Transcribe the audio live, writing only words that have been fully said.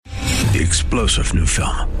The explosive new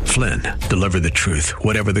film, Flynn, deliver the truth,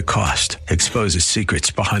 whatever the cost, exposes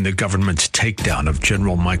secrets behind the government's takedown of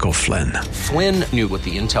General Michael Flynn. Flynn knew what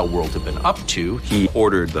the intel world had been up to. He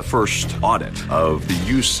ordered the first audit of the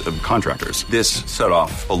use of contractors. This set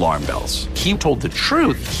off alarm bells. He told the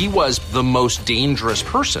truth. He was the most dangerous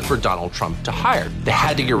person for Donald Trump to hire. They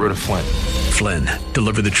had to get rid of Flynn. Flynn,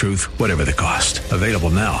 deliver the truth, whatever the cost. Available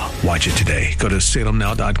now. Watch it today. Go to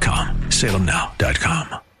salemnow.com.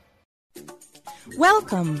 salemnow.com.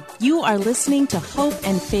 Welcome. You are listening to Hope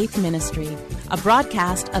and Faith Ministry, a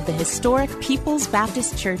broadcast of the historic People's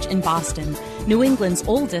Baptist Church in Boston, New England's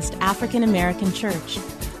oldest African-American church.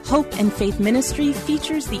 Hope and Faith Ministry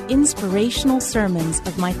features the inspirational sermons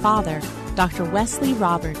of my father, Dr. Wesley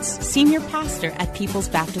Roberts, senior pastor at People's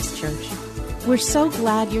Baptist Church. We're so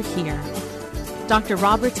glad you're here. Dr.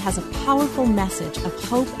 Roberts has a powerful message of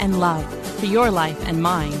hope and love for your life and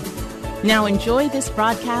mine. Now enjoy this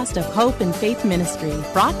broadcast of Hope and Faith Ministry,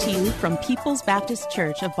 brought to you from People's Baptist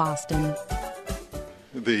Church of Boston.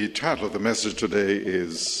 The title of the message today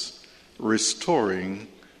is Restoring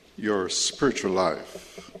Your Spiritual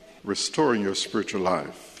Life. Restoring Your Spiritual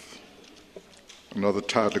Life. Another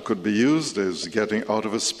title could be used as Getting Out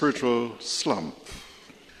of a Spiritual Slump.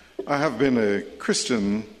 I have been a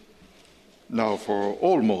Christian now for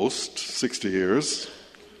almost 60 years,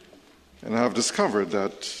 and I have discovered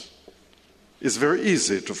that it's very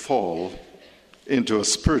easy to fall into a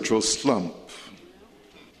spiritual slump.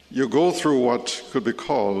 You go through what could be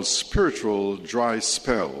called spiritual dry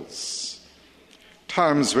spells,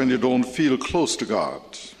 times when you don't feel close to God,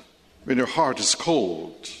 when your heart is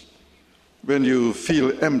cold, when you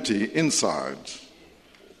feel empty inside,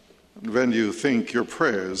 and when you think your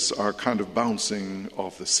prayers are kind of bouncing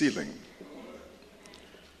off the ceiling.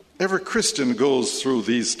 Every Christian goes through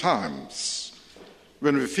these times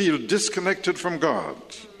when we feel disconnected from God,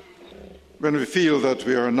 when we feel that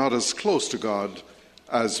we are not as close to God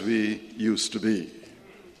as we used to be.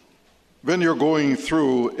 When you're going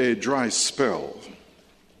through a dry spell,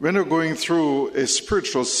 when you're going through a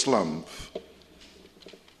spiritual slump,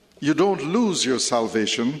 you don't lose your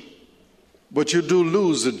salvation, but you do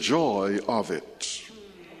lose the joy of it.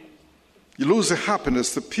 You lose the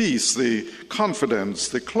happiness, the peace, the confidence,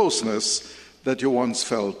 the closeness that you once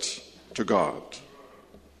felt to God.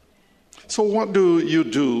 So what do you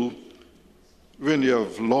do when you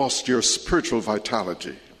have lost your spiritual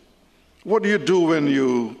vitality? What do you do when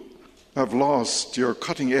you have lost your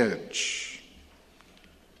cutting edge?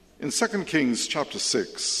 In 2 Kings chapter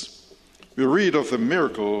 6, we read of the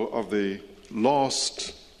miracle of the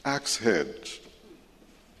lost axe head.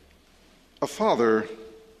 A father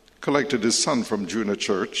collected his son from junior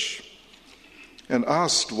church and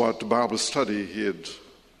asked what Bible study he had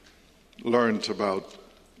learned about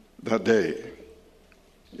that day.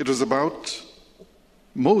 It was about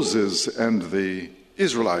Moses and the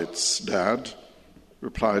Israelites, Dad,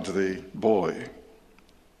 replied the boy.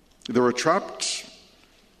 They were trapped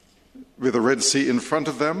with the Red Sea in front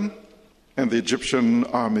of them and the Egyptian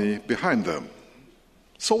army behind them.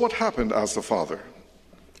 So what happened? Asked the father.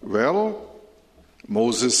 Well,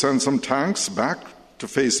 Moses sent some tanks back to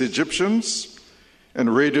face the Egyptians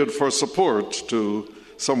and radioed for support to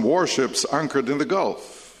some warships anchored in the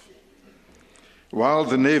Gulf. While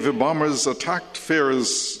the Navy bombers attacked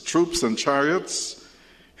Pharaoh's troops and chariots,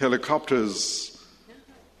 helicopters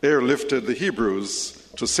airlifted the Hebrews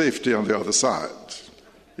to safety on the other side.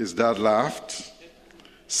 His dad laughed.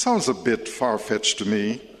 Sounds a bit far-fetched to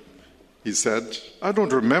me, he said. I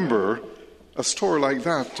don't remember a story like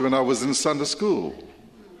that when I was in Sunday school.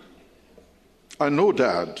 I know,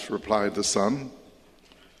 Dad, replied the son,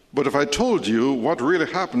 but if I told you what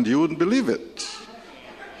really happened, you wouldn't believe it.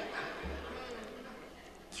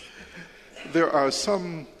 There are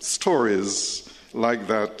some stories like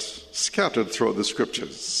that scattered throughout the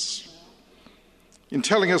scriptures. In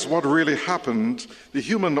telling us what really happened, the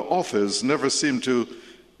human authors never seem to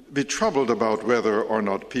be troubled about whether or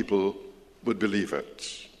not people would believe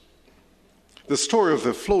it. The story of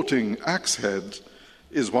the floating axe head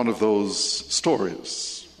is one of those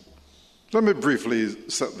stories. Let me briefly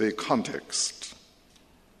set the context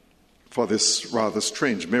for this rather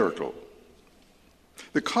strange miracle.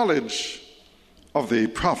 The College of the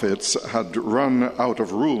Prophets had run out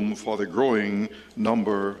of room for the growing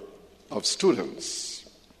number of students.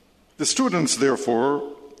 The students,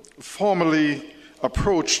 therefore, formally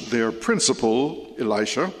approached their principal,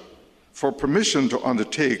 Elisha, for permission to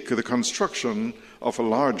undertake the construction of a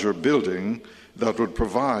larger building that would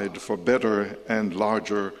provide for better and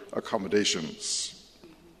larger accommodations.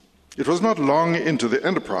 It was not long into the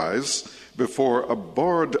enterprise before a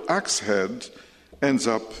borrowed axe head ends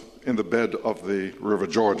up in the bed of the River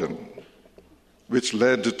Jordan, which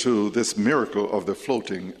led to this miracle of the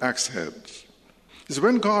floating axe head. Is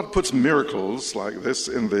when God puts miracles like this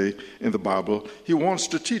in the Bible, he wants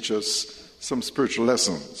to teach us some spiritual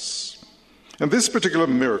lessons. And this particular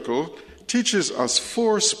miracle teaches us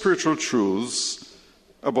 4 spiritual truths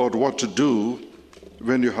about what to do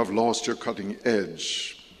when you have lost your cutting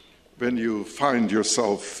edge, when you find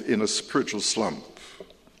yourself in a spiritual slump,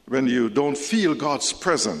 when you don't feel God's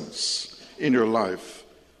presence in your life.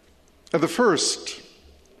 And the first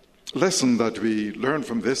lesson that we learn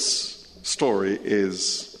from this story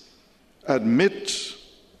is admit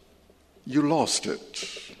you lost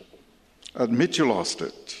it. Admit you lost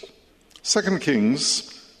it. 2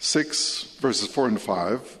 Kings 6, verses 4 and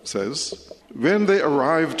 5 says, "When they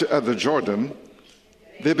arrived at the Jordan,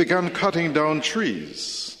 they began cutting down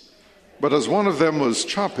trees. But as one of them was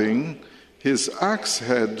chopping, his axe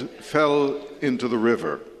head fell into the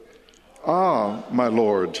river. 'Ah, my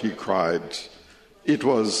Lord,' he cried, 'it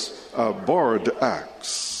was a borrowed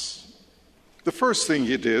axe.'" The first thing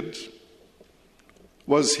he did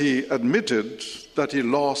was he admitted that he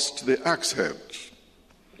lost the axe head.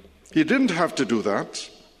 He didn't have to do that.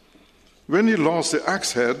 When he lost the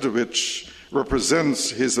axe head, which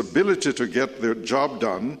represents his ability to get the job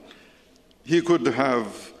done, he could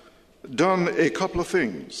have done a couple of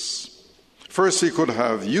things. First, he could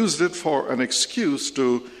have used it for an excuse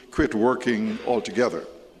to quit working altogether.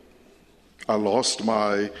 I lost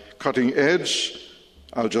my cutting edge.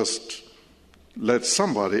 I'll just let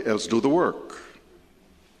somebody else do the work.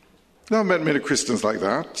 Now, I've met many Christians like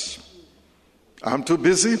that. I'm too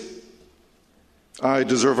busy. I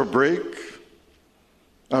deserve a break.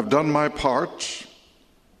 I've done my part.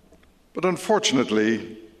 But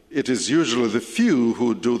unfortunately, it is usually the few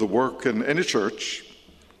who do the work in any church,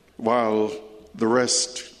 while the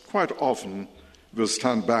rest quite often will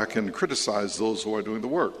stand back and criticize those who are doing the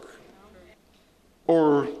work.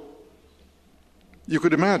 Or you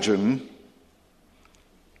could imagine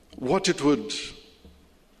what it would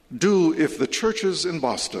do if the churches in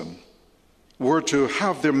Boston were to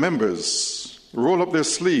have their members roll up their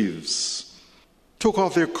sleeves, took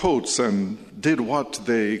off their coats, and did what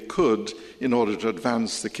they could in order to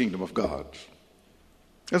advance the kingdom of God.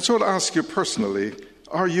 And so I'll ask you personally,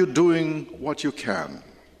 are you doing what you can?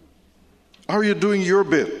 Are you doing your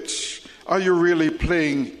bit? Are you really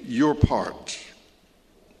playing your part?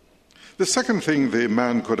 The second thing the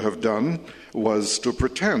man could have done was to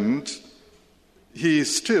pretend he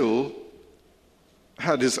still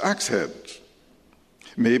had his axe head.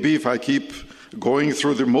 Maybe if I keep going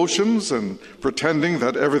through the motions and pretending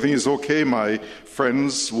that everything is okay, my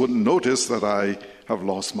friends wouldn't notice that I have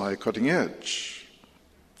lost my cutting edge.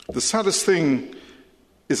 The saddest thing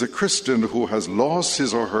is a Christian who has lost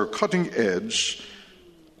his or her cutting edge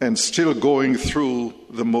and still going through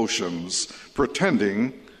the motions,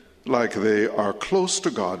 pretending like they are close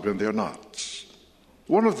to God when they're not.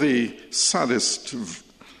 One of the saddest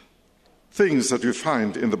things that you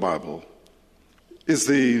find in the Bible is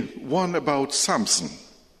the one about Samson,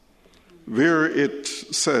 where it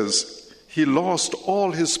says he lost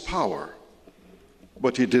all his power,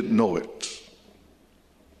 but he didn't know it.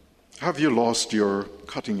 Have you lost your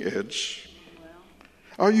cutting edge?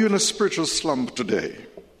 Are you in a spiritual slump today?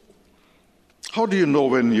 How do you know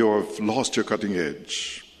when you've lost your cutting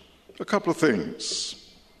edge? A couple of things.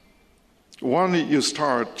 One, you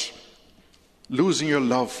start losing your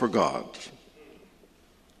love for God.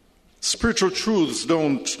 Spiritual truths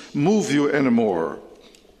don't move you anymore.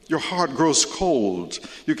 Your heart grows cold.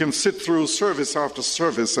 You can sit through service after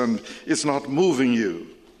service and it's not moving you.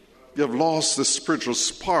 You have lost the spiritual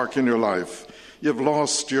spark in your life. You have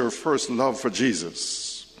lost your first love for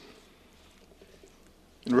Jesus.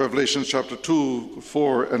 In Revelation chapter 2,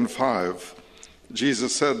 4, and 5,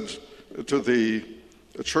 Jesus said to the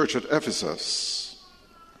church at Ephesus,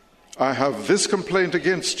 "I have this complaint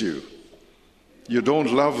against you. You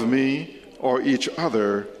don't love me or each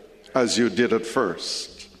other as you did at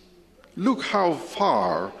first. Look how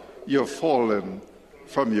far you have fallen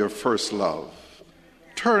from your first love.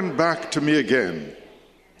 Turn back to me again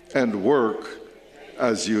and work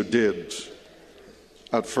as you did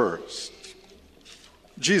at first."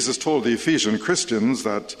 Jesus told the Ephesian Christians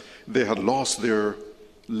that they had lost their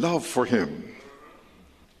love for him.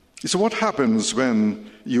 So what happens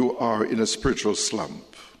when you are in a spiritual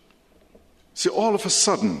slump? See, all of a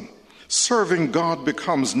sudden, serving God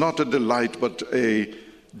becomes not a delight but a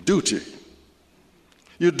duty.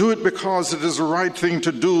 You do it because it is the right thing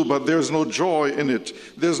to do, but there's no joy in it.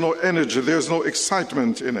 There's no energy. There's no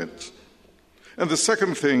excitement in it. And the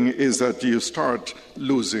second thing is that you start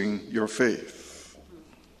losing your faith.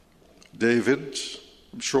 David,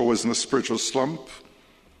 I'm sure, was in a spiritual slump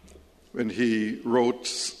when he wrote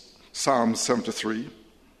Psalm 73.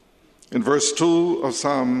 In verse 2 of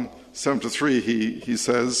Psalm 73, he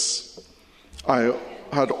says, I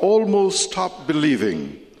had almost stopped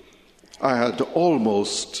believing. I had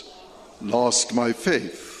almost lost my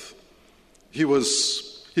faith. He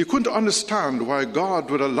couldn't understand why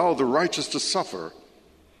God would allow the righteous to suffer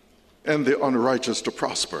and the unrighteous to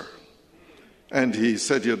prosper. And he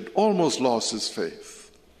said he had almost lost his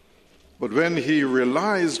faith. But when he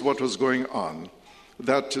realized what was going on,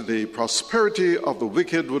 that the prosperity of the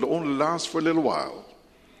wicked would only last for a little while,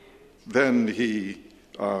 then he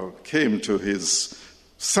came to his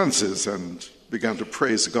senses and began to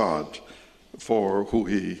praise God for who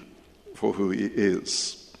he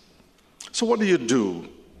is. So what do you do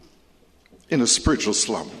in a spiritual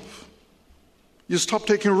slump? You stop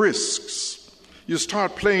taking risks. You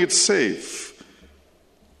start playing it safe,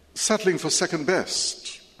 settling for second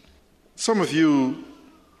best. Some of you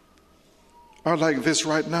are like this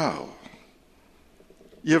right now.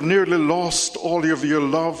 You have nearly lost all of your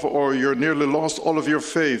love, or you're nearly lost all of your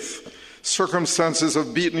faith. Circumstances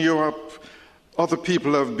have beaten you up. Other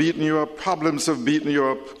people have beaten you up. Problems have beaten you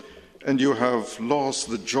up. And you have lost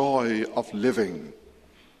the joy of living.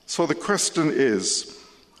 So the question is,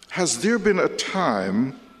 has there been a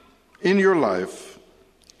time in your life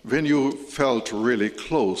when you felt really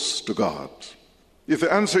close to God? If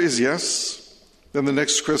the answer is yes, then the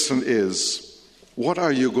next question is, what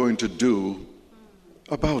are you going to do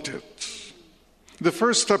about it? The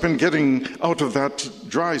first step in getting out of that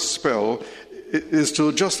dry spell is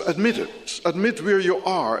to just admit it. Admit where you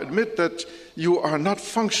are. Admit that you are not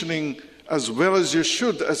functioning as well as you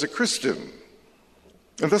should as a Christian.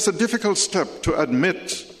 And that's a difficult step, to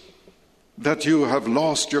admit that you have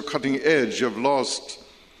lost your cutting edge, you've lost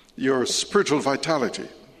your spiritual vitality.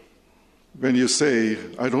 When you say,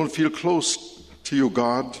 I don't feel close to you,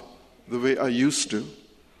 God, the way I used to.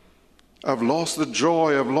 I've lost the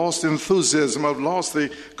joy, I've lost the enthusiasm, I've lost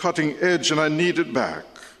the cutting edge, and I need it back.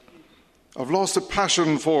 I've lost the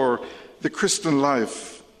passion for the Christian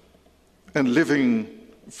life and living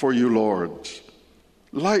for you, Lord.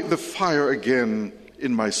 Light the fire again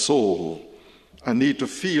in my soul. I need to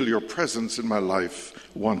feel your presence in my life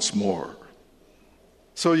once more.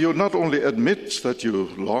 So you not only admit that you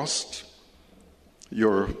lost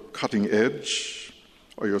your cutting edge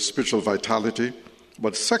or your spiritual vitality,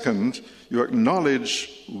 but second, you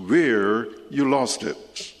acknowledge where you lost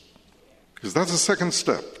it. Because that's the second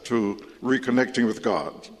step to reconnecting with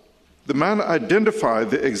God. The man identified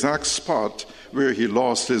the exact spot where he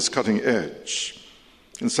lost his cutting edge.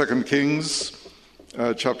 In 2 Kings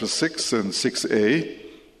chapter 6 and 6a,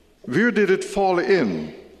 where did it fall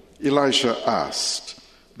in? Elisha asked.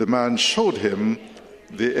 The man showed him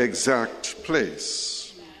the exact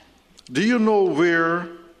place. Do you know where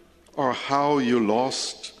or how you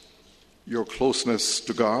lost your closeness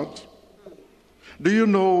to God? Do you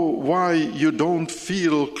know why you don't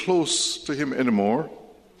feel close to Him anymore?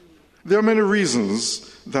 There are many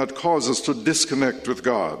reasons that cause us to disconnect with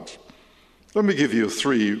God. Let me give you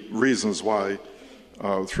three reasons why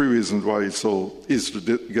it's so easy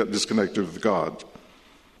to get disconnected with God.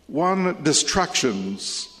 One,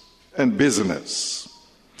 distractions and busyness.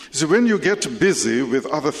 See, when you get busy with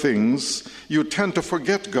other things, you tend to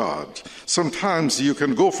forget God. Sometimes you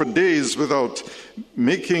can go for days without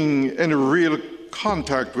making any real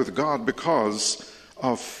contact with God because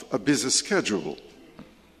of a busy schedule.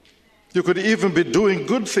 You could even be doing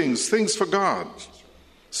good things for God.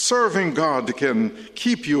 Serving God can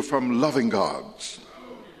keep you from loving God.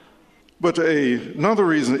 But another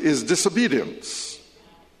reason is disobedience.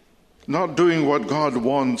 Not doing what God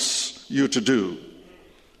wants you to do.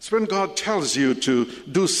 It's when God tells you to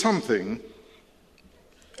do something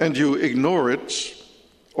and you ignore it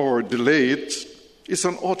or delay it, it's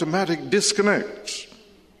an automatic disconnect.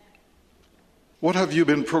 What have you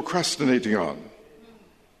been procrastinating on?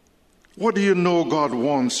 What do you know God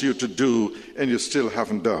wants you to do and you still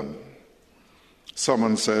haven't done?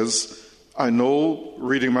 Someone says, I know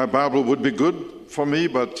reading my Bible would be good for me,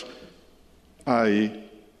 but I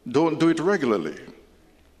don't do it regularly.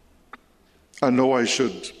 I know I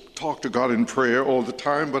should talk to God in prayer all the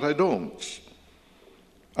time, but I don't.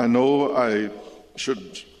 I know I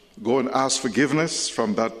should go and ask forgiveness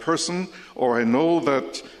from that person, or I know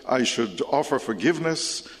that I should offer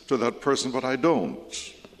forgiveness to that person, but I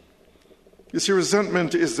don't. You see,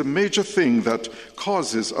 resentment is the major thing that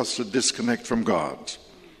causes us to disconnect from God.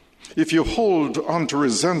 If you hold on to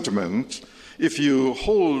resentment, if you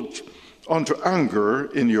hold on to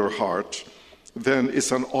anger in your heart, then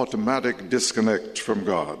it's an automatic disconnect from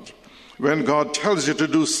God. When God tells you to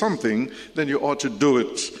do something, then you ought to do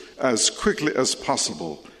it as quickly as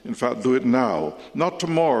possible. In fact, do it now, not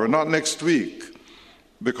tomorrow, not next week,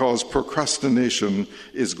 because procrastination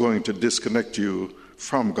is going to disconnect you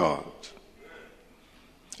from God.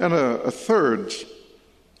 And a third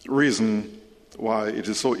reason why it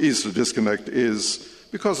is so easy to disconnect is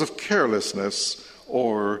because of carelessness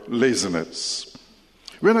or laziness.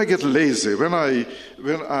 When I get lazy, when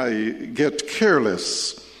I get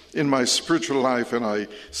careless in my spiritual life and I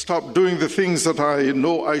stop doing the things that I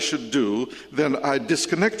know I should do, then I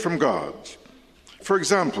disconnect from God. For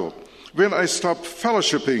example, when I stop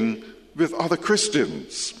fellowshipping with other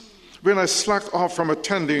Christians, when I slack off from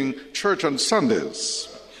attending church on Sundays,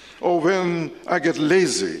 or when I get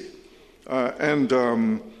lazy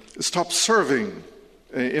and stop serving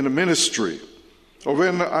in a ministry, or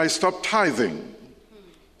when I stop tithing,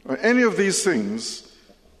 or any of these things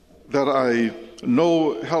that I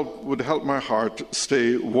know would help my heart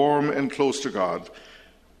stay warm and close to God,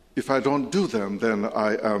 if I don't do them, then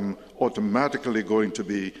I am automatically going to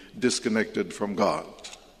be disconnected from God.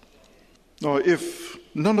 Now, if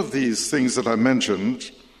none of these things that I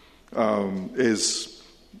mentioned is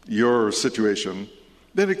your situation,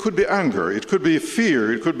 then it could be anger, it could be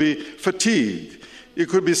fear, it could be fatigue, it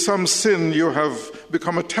could be some sin you have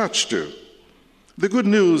become attached to. The good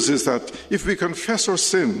news is that if we confess our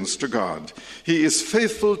sins to God, He is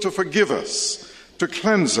faithful to forgive us, to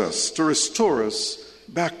cleanse us, to restore us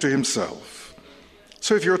back to Himself.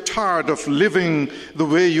 So if you're tired of living the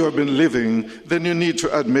way you have been living, then you need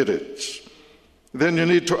to admit it. Then you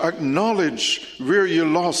need to acknowledge where you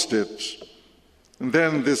lost it. And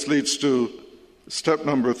then this leads to lesson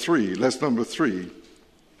number 3.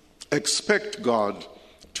 Expect God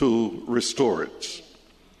to restore it.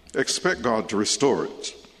 Expect God to restore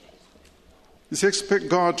it. You see, expect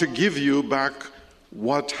God to give you back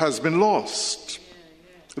what has been lost.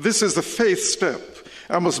 This is the faith step.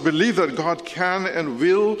 I must believe that God can and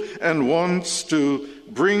will and wants to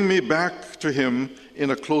bring me back to Him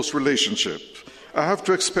in a close relationship. I have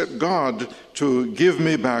to expect God to give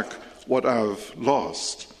me back what I've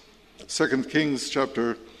lost. 2 Kings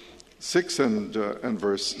chapter 6 and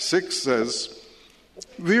verse 6 says,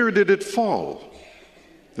 "Where did it fall?"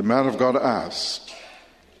 The man of God asked.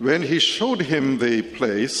 When he showed him the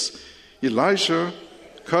place, Elisha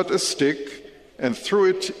cut a stick and threw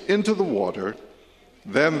it into the water.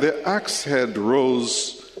 Then the axe head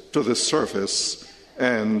rose to the surface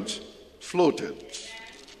and floated.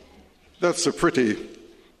 That's a pretty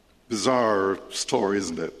bizarre story,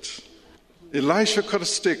 isn't it? Elisha cut a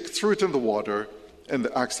stick, threw it in the water, and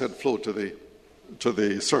the axe head floated to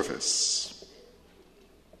the surface.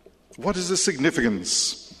 What is the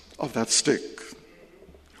significance of that stick?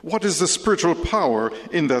 What is the spiritual power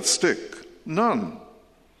in that stick? None.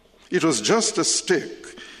 It was just a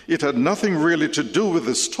stick. It had nothing really to do with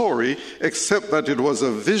the story except that it was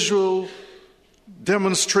a visual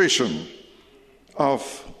demonstration of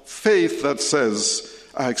faith that says,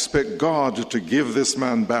 I expect God to give this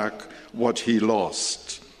man back what he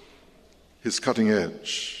lost, his cutting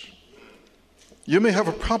edge. You may have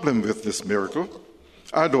a problem with this miracle.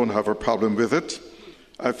 I don't have a problem with it.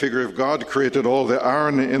 I figure if God created all the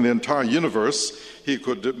iron in the entire universe, He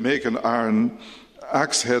could make an iron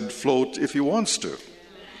axe head float if He wants to.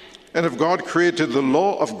 And if God created the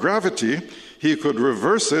law of gravity, He could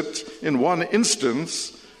reverse it in one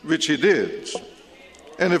instance, which He did.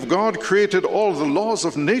 And if God created all the laws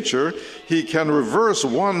of nature, He can reverse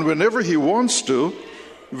one whenever He wants to,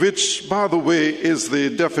 which, by the way, is the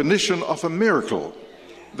definition of a miracle,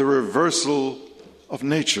 the reversal of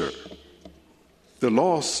nature. The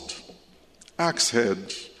lost axe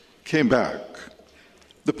head came back.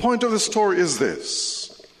 The point of the story is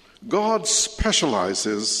this: God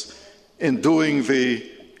specializes in doing the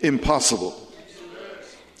impossible.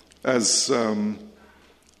 As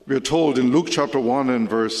we are told in Luke chapter 1 and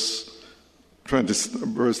verse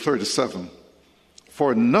 37,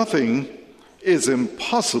 for nothing is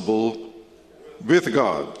impossible with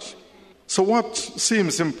God. So what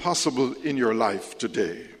seems impossible in your life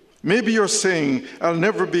today? Maybe you're saying, I'll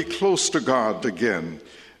never be close to God again.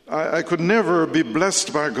 I could never be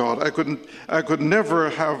blessed by God. I could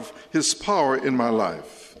never have His power in my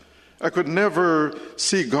life. I could never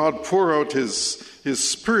see God pour out His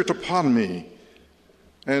Spirit upon me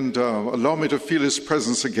and allow me to feel His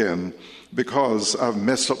presence again because I've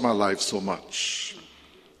messed up my life so much.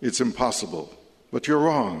 It's impossible. But you're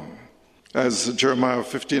wrong. As Jeremiah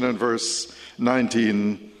 15 and verse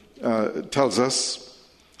 19 tells us,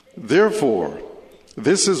 therefore,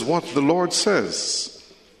 this is what the Lord says.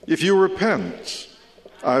 If you repent,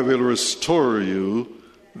 I will restore you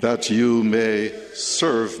that you may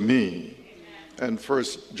serve me. And 1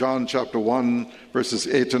 John chapter 1, verses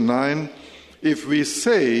 8 and 9, if we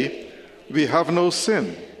say we have no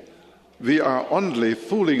sin, we are only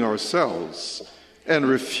fooling ourselves and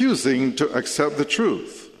refusing to accept the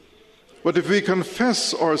truth. But if we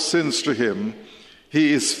confess our sins to him,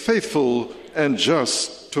 he is faithful and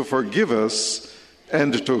just to forgive us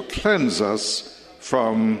and to cleanse us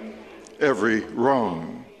from every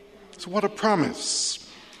wrong. So what a promise.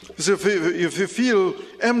 So if you feel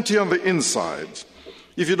empty on the inside,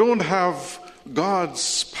 if you don't have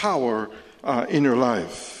God's power in your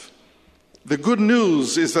life, the good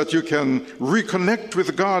news is that you can reconnect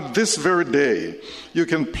with God this very day. You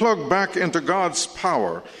can plug back into God's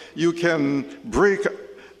power. You can break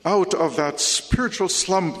out of that spiritual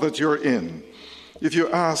slump that you're in. If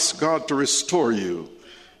you ask God to restore you,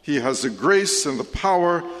 he has the grace and the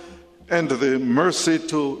power and the mercy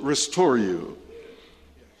to restore you.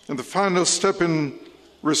 And the final step in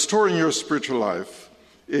restoring your spiritual life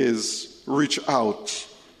is reach out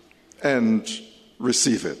and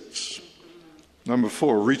receive it. Number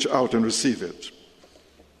 4, reach out and receive it.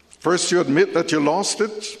 First, you admit that you lost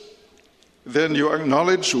it. Then you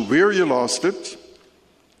acknowledge where you lost it.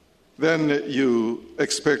 Then you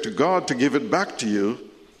expect God to give it back to you.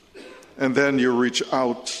 And then you reach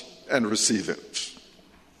out and receive it.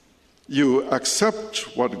 You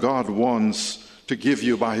accept what God wants to give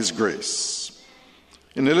you by his grace.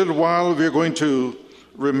 In a little while, we're going to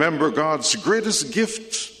remember God's greatest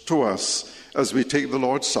gift to us as we take the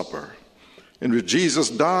Lord's Supper, in which Jesus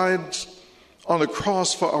died on the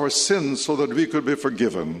cross for our sins so that we could be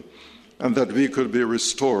forgiven and that we could be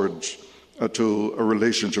restored to a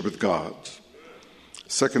relationship with God.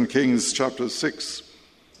 2 Kings chapter 6,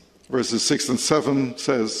 verses 6 and 7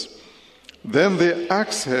 says, then the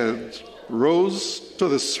axe head rose to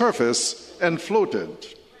the surface and floated.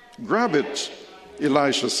 Grab it,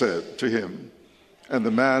 Elisha said to him. And the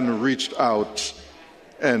man reached out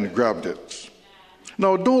and grabbed it.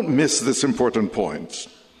 Now, don't miss this important point.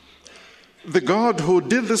 The God who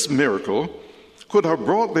did this miracle could have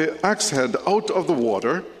brought the axe head out of the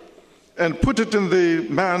water and put it in the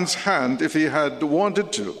man's hand if he had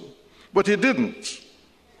wanted to. But he didn't.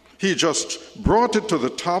 He just brought it to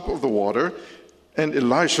the top of the water, and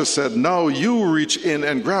Elisha said, now you reach in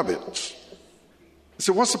and grab it.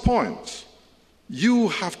 So what's the point? You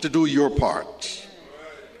have to do your part.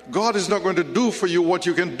 God is not going to do for you what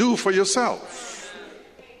you can do for yourself.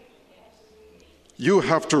 You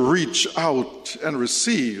have to reach out and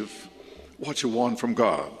receive what you want from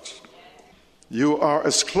God. You are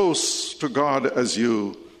as close to God as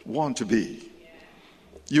you want to be.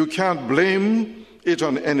 You can't blame it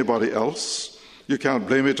on anybody else. You can't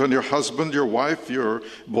blame it on your husband, your wife, your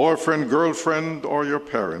boyfriend, girlfriend, or your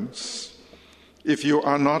parents. If you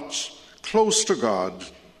are not close to God,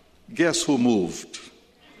 guess who moved?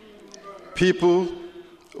 People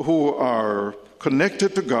who are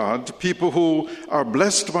connected to God, people who are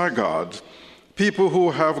blessed by God, people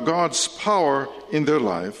who have God's power in their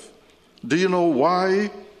life. Do you know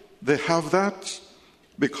why they have that?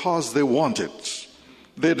 Because they want it.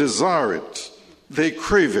 They desire it. They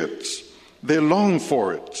crave it. They long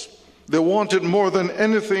for it. They want it more than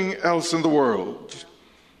anything else in the world.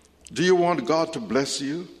 Do you want God to bless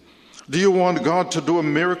you? Do you want God to do a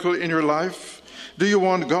miracle in your life? Do you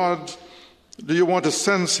want to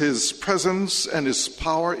sense his presence and his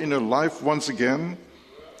power in your life once again?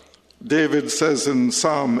 David says in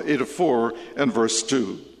Psalm 84 and verse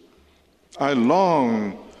 2, I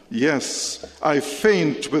long, yes, I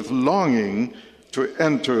faint with longing to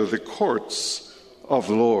enter the courts of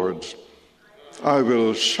the Lord. I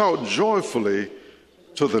will shout joyfully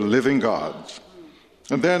to the living God.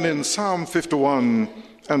 And then in Psalm 51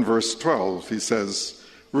 and verse 12, he says,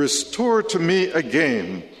 restore to me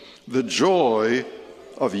again the joy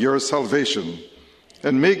of your salvation,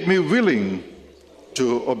 and make me willing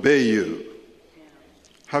to obey you.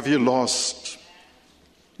 Have you lost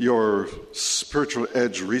your spiritual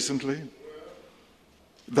edge recently?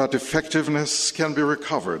 That effectiveness can be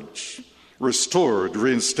recovered, restored,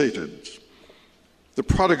 reinstated. The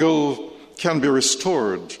prodigal can be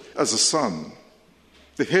restored as a son.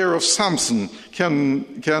 The hair of Samson can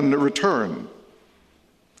return.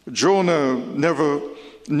 Jonah never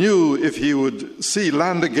knew if he would see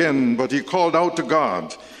land again, but he called out to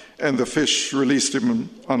God, and the fish released him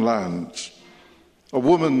on land. A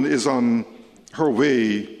woman is on her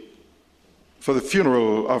way for the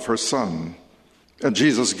funeral of her son, and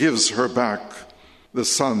Jesus gives her back the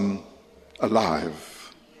son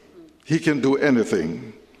alive. He can do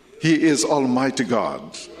anything. He is Almighty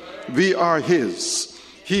God. We are his.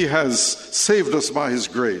 He has saved us by his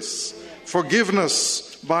grace, forgiven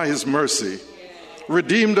us by his mercy,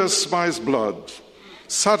 redeemed us by his blood,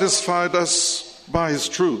 satisfied us by his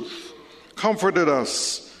truth, comforted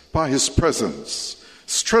us by his presence,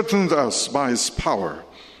 strengthened us by his power,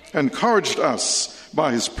 encouraged us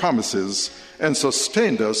by his promises, and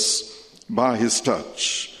sustained us by his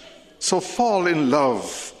touch. So fall in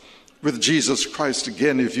love with Jesus Christ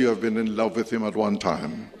again if you have been in love with him at one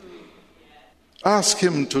time. Ask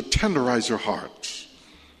him to tenderize your heart,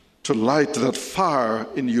 to light that fire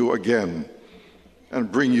in you again,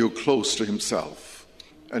 and bring you close to himself.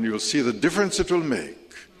 And you'll see the difference it will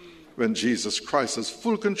make when Jesus Christ has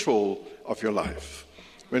full control of your life.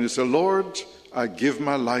 When you say, Lord, I give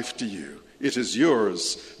my life to you. It is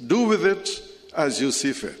yours. Do with it as you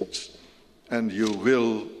see fit, and you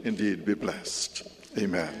will indeed be blessed.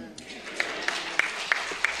 Amen.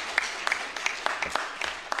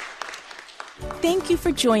 Thank you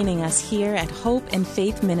for joining us here at Hope and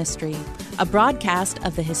Faith Ministry, a broadcast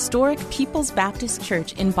of the historic People's Baptist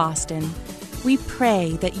Church in Boston. We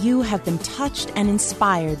pray that you have been touched and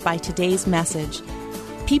inspired by today's message.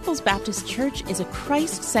 People's Baptist Church is a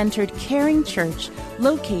Christ-centered, caring church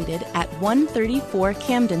located at 134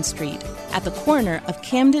 Camden Street, at the corner of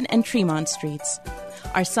Camden and Tremont Streets.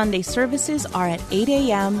 Our Sunday services are at 8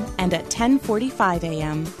 a.m. and at 10:45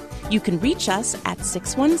 a.m. You can reach us at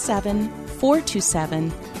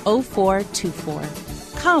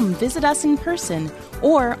 617-427-0424. Come visit us in person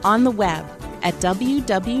or on the web at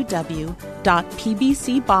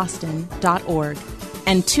www.pbcboston.org.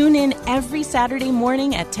 And tune in every Saturday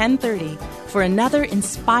morning at 10:30 for another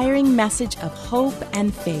inspiring message of hope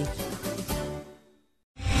and faith.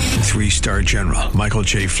 3-star General Michael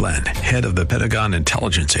J. Flynn, head of the Pentagon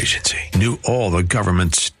Intelligence Agency, knew all the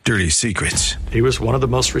government's dirty secrets. He was one of the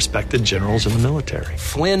most respected generals in the military.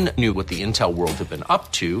 Flynn knew what the intel world had been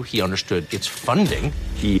up to. He understood its funding.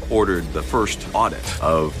 He ordered the first audit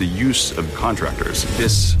of the use of contractors.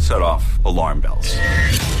 This set off alarm bells.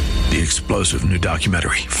 The explosive new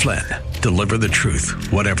documentary, Flynn, Deliver the Truth,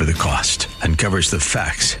 Whatever the Cost, uncovers the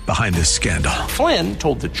facts behind this scandal. Flynn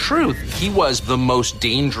told the truth. He was the most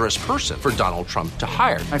dangerous person for Donald Trump to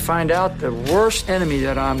hire. I find out the worst enemy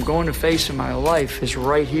that I'm going to face in my life is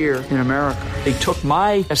right here in America. They took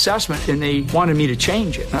my assessment and they wanted me to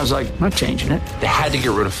change it. And I was like, I'm not changing it. They had to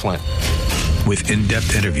get rid of Flynn. With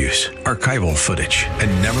in-depth interviews, archival footage,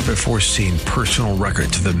 and never-before-seen personal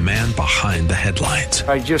records of the man behind the headlines.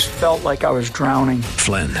 I just felt like I was drowning.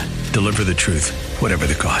 Flynn, Deliver the Truth, Whatever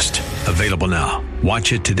the Cost. Available now.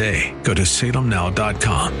 Watch it today. Go to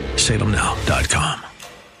salemnow.com. salemnow.com.